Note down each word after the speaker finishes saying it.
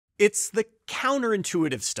It's the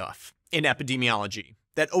counterintuitive stuff in epidemiology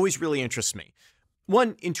that always really interests me.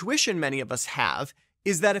 One intuition many of us have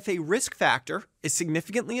is that if a risk factor is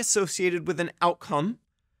significantly associated with an outcome,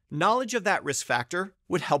 knowledge of that risk factor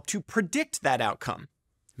would help to predict that outcome.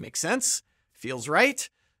 Makes sense? Feels right?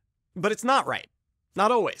 But it's not right.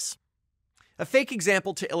 Not always. A fake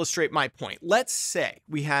example to illustrate my point. Let's say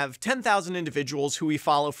we have 10,000 individuals who we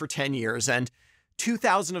follow for 10 years and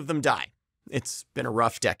 2,000 of them die. It's been a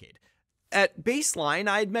rough decade. At baseline,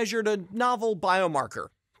 I'd measured a novel biomarker,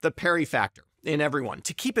 the Perry factor, in everyone.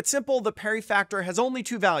 To keep it simple, the Perry factor has only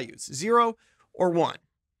two values, 0 or 1.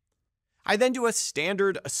 I then do a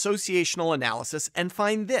standard associational analysis and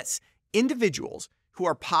find this. Individuals who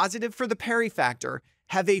are positive for the Perry factor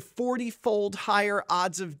have a 40-fold higher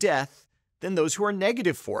odds of death than those who are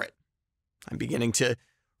negative for it. I'm beginning to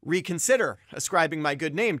reconsider ascribing my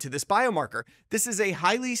good name to this biomarker. This is a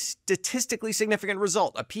highly statistically significant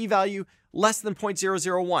result, a p-value less than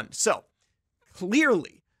 0.001. So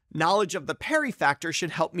clearly, knowledge of the Perry factor should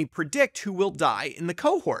help me predict who will die in the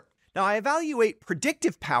cohort. Now, I evaluate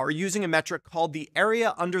predictive power using a metric called the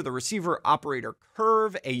area under the receiver operator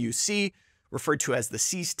curve, AUC, referred to as the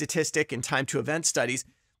C statistic in time to event studies.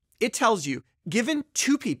 It tells you, given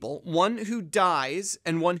two people, one who dies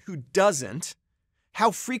and one who doesn't, how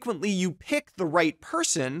frequently you pick the right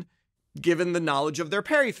person given the knowledge of their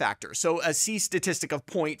Perry factor. So a C statistic of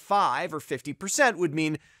 0.5 or 50% would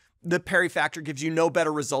mean the Perry factor gives you no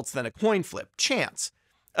better results than a coin flip, chance.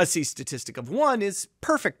 A C statistic of 1 is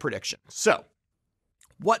perfect prediction. So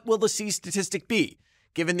what will the C statistic be,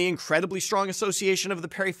 given the incredibly strong association of the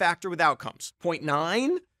Perry factor with outcomes?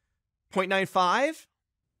 0.9? 0.95?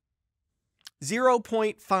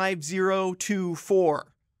 0.5024.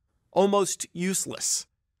 Almost useless.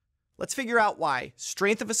 Let's figure out why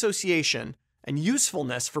strength of association and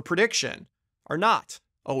usefulness for prediction are not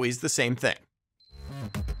always the same thing.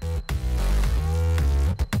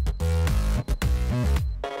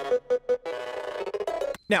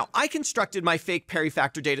 Now, I constructed my fake Perry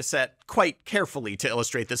factor data set quite carefully to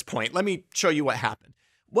illustrate this point. Let me show you what happened.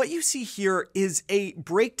 What you see here is a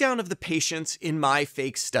breakdown of the patients in my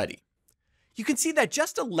fake study. You can see that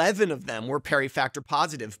just 11 of them were Perry factor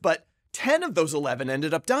positive, but 10 of those 11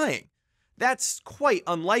 ended up dying. That's quite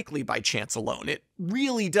unlikely by chance alone. It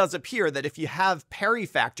really does appear that if you have Perry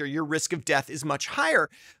factor, your risk of death is much higher.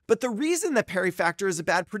 But the reason that Perry factor is a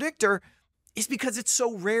bad predictor is because it's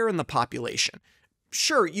so rare in the population.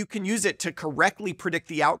 Sure, you can use it to correctly predict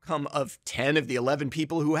the outcome of 10 of the 11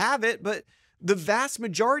 people who have it, but the vast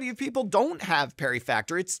majority of people don't have Perry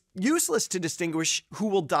factor. It's useless to distinguish who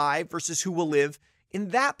will die versus who will live in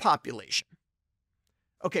that population.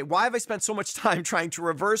 Okay, why have I spent so much time trying to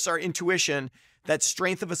reverse our intuition that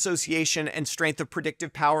strength of association and strength of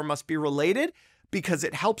predictive power must be related? Because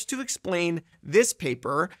it helps to explain this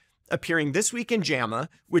paper appearing this week in JAMA,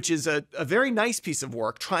 which is a very nice piece of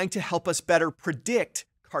work trying to help us better predict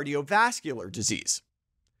cardiovascular disease.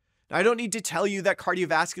 Now, I don't need to tell you that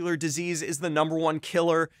cardiovascular disease is the #1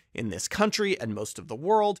 killer in this country and most of the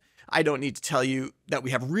world. I don't need to tell you that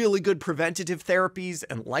we have really good preventative therapies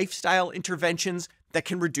and lifestyle interventions that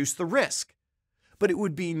can reduce the risk. But it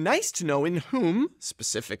would be nice to know in whom,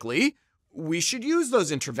 specifically, we should use those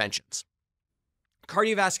interventions.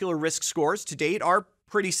 Cardiovascular risk scores to date are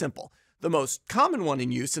pretty simple. The most common one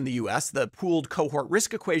in use in the US, the pooled cohort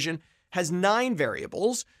risk equation, has 9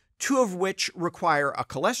 variables, 2 of which require a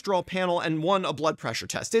cholesterol panel and 1 a blood pressure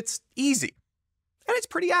test. It's easy. And it's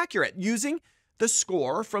pretty accurate. Using the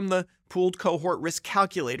score from the pooled cohort risk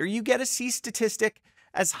calculator, you get a C statistic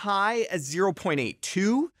as high as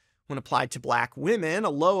 0.82 when applied to Black women, a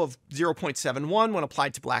low of 0.71 when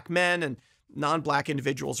applied to Black men, and non-Black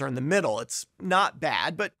individuals are in the middle. It's not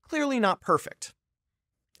bad, but clearly not perfect.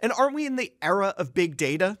 And aren't we in the era of big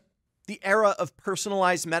data? The era of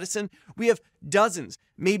personalized medicine? We have dozens,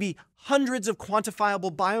 maybe hundreds of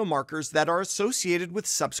quantifiable biomarkers that are associated with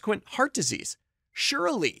subsequent heart disease.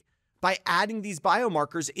 Surely, by adding these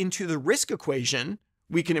biomarkers into the risk equation,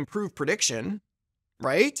 we can improve prediction,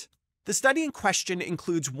 right? The study in question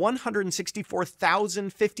includes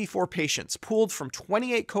 164,054 patients pooled from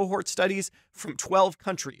 28 cohort studies from 12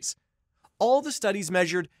 countries. All the studies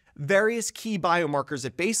measured various key biomarkers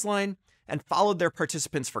at baseline and followed their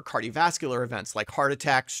participants for cardiovascular events like heart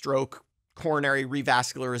attack, stroke, coronary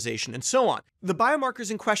revascularization, and so on. The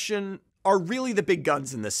biomarkers in question are really the big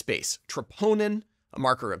guns in this space. Troponin, a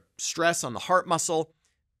marker of stress on the heart muscle,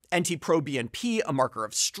 NT-proBNP, a marker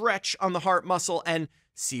of stretch on the heart muscle, and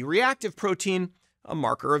C-reactive protein, a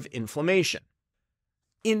marker of inflammation.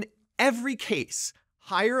 In every case,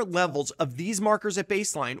 higher levels of these markers at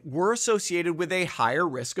baseline were associated with a higher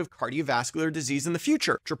risk of cardiovascular disease in the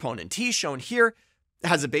future. Troponin T, shown here,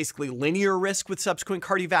 has a basically linear risk with subsequent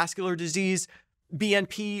cardiovascular disease.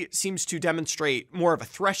 BNP seems to demonstrate more of a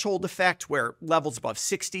threshold effect where levels above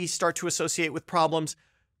 60 start to associate with problems.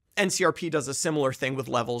 NCRP does a similar thing with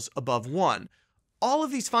levels above 1. All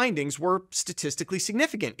of these findings were statistically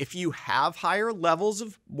significant. If you have higher levels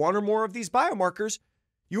of one or more of these biomarkers,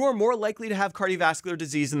 you are more likely to have cardiovascular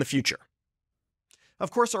disease in the future.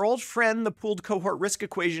 Of course, our old friend, the pooled cohort risk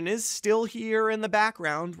equation, is still here in the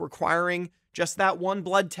background, requiring just that one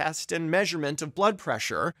blood test and measurement of blood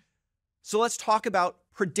pressure. So let's talk about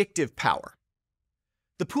predictive power.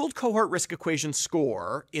 The pooled cohort risk equation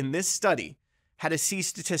score in this study had a C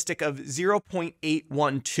statistic of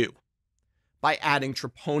 0.812. By adding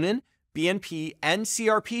troponin, BNP, and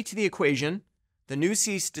CRP to the equation, the new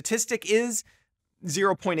C statistic is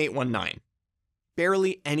 0.819.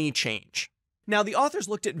 Barely any change. Now, the authors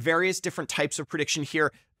looked at various different types of prediction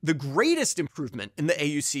here. The greatest improvement in the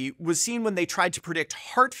AUC was seen when they tried to predict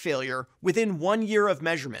heart failure within 1 year of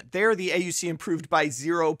measurement. There, the AUC improved by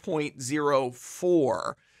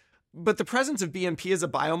 0.04. But the presence of BNP as a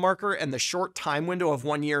biomarker and the short time window of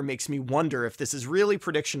 1 year makes me wonder if this is really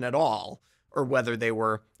prediction at all, or whether they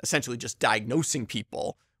were essentially just diagnosing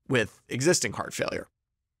people with existing heart failure.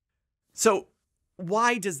 So,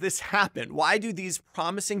 why does this happen? Why do these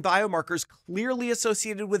promising biomarkers clearly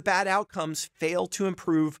associated with bad outcomes fail to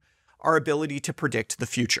improve our ability to predict the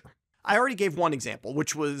future? I already gave one example,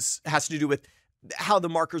 which has to do with how the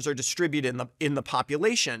markers are distributed in the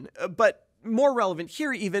population. But more relevant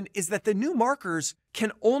here even is that the new markers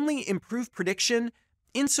can only improve prediction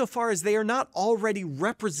insofar as they are not already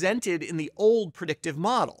represented in the old predictive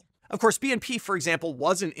model. Of course, BNP, for example,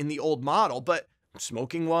 wasn't in the old model, but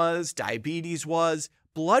smoking was, diabetes was,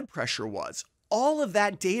 blood pressure was. All of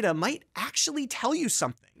that data might actually tell you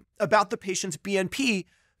something about the patient's BNP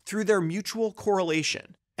through their mutual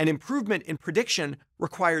correlation. And improvement in prediction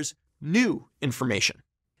requires new information.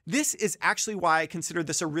 This is actually why I consider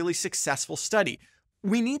this a really successful study.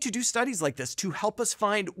 We need to do studies like this to help us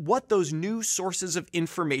find what those new sources of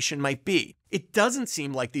information might be. It doesn't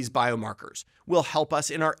seem like these biomarkers will help us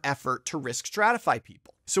in our effort to risk stratify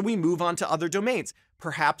people. So we move on to other domains.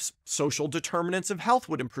 Perhaps social determinants of health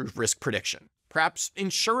would improve risk prediction. Perhaps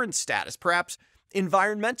insurance status, perhaps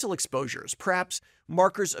environmental exposures, perhaps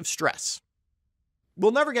markers of stress.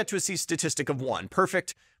 We'll never get to a C statistic of 1.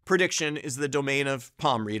 Perfect prediction is the domain of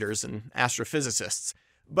palm readers and astrophysicists.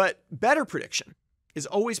 But better prediction is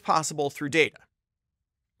always possible through data.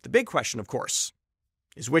 The big question, of course,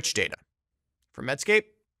 is which data? For Medscape,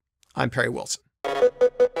 I'm Perry Wilson.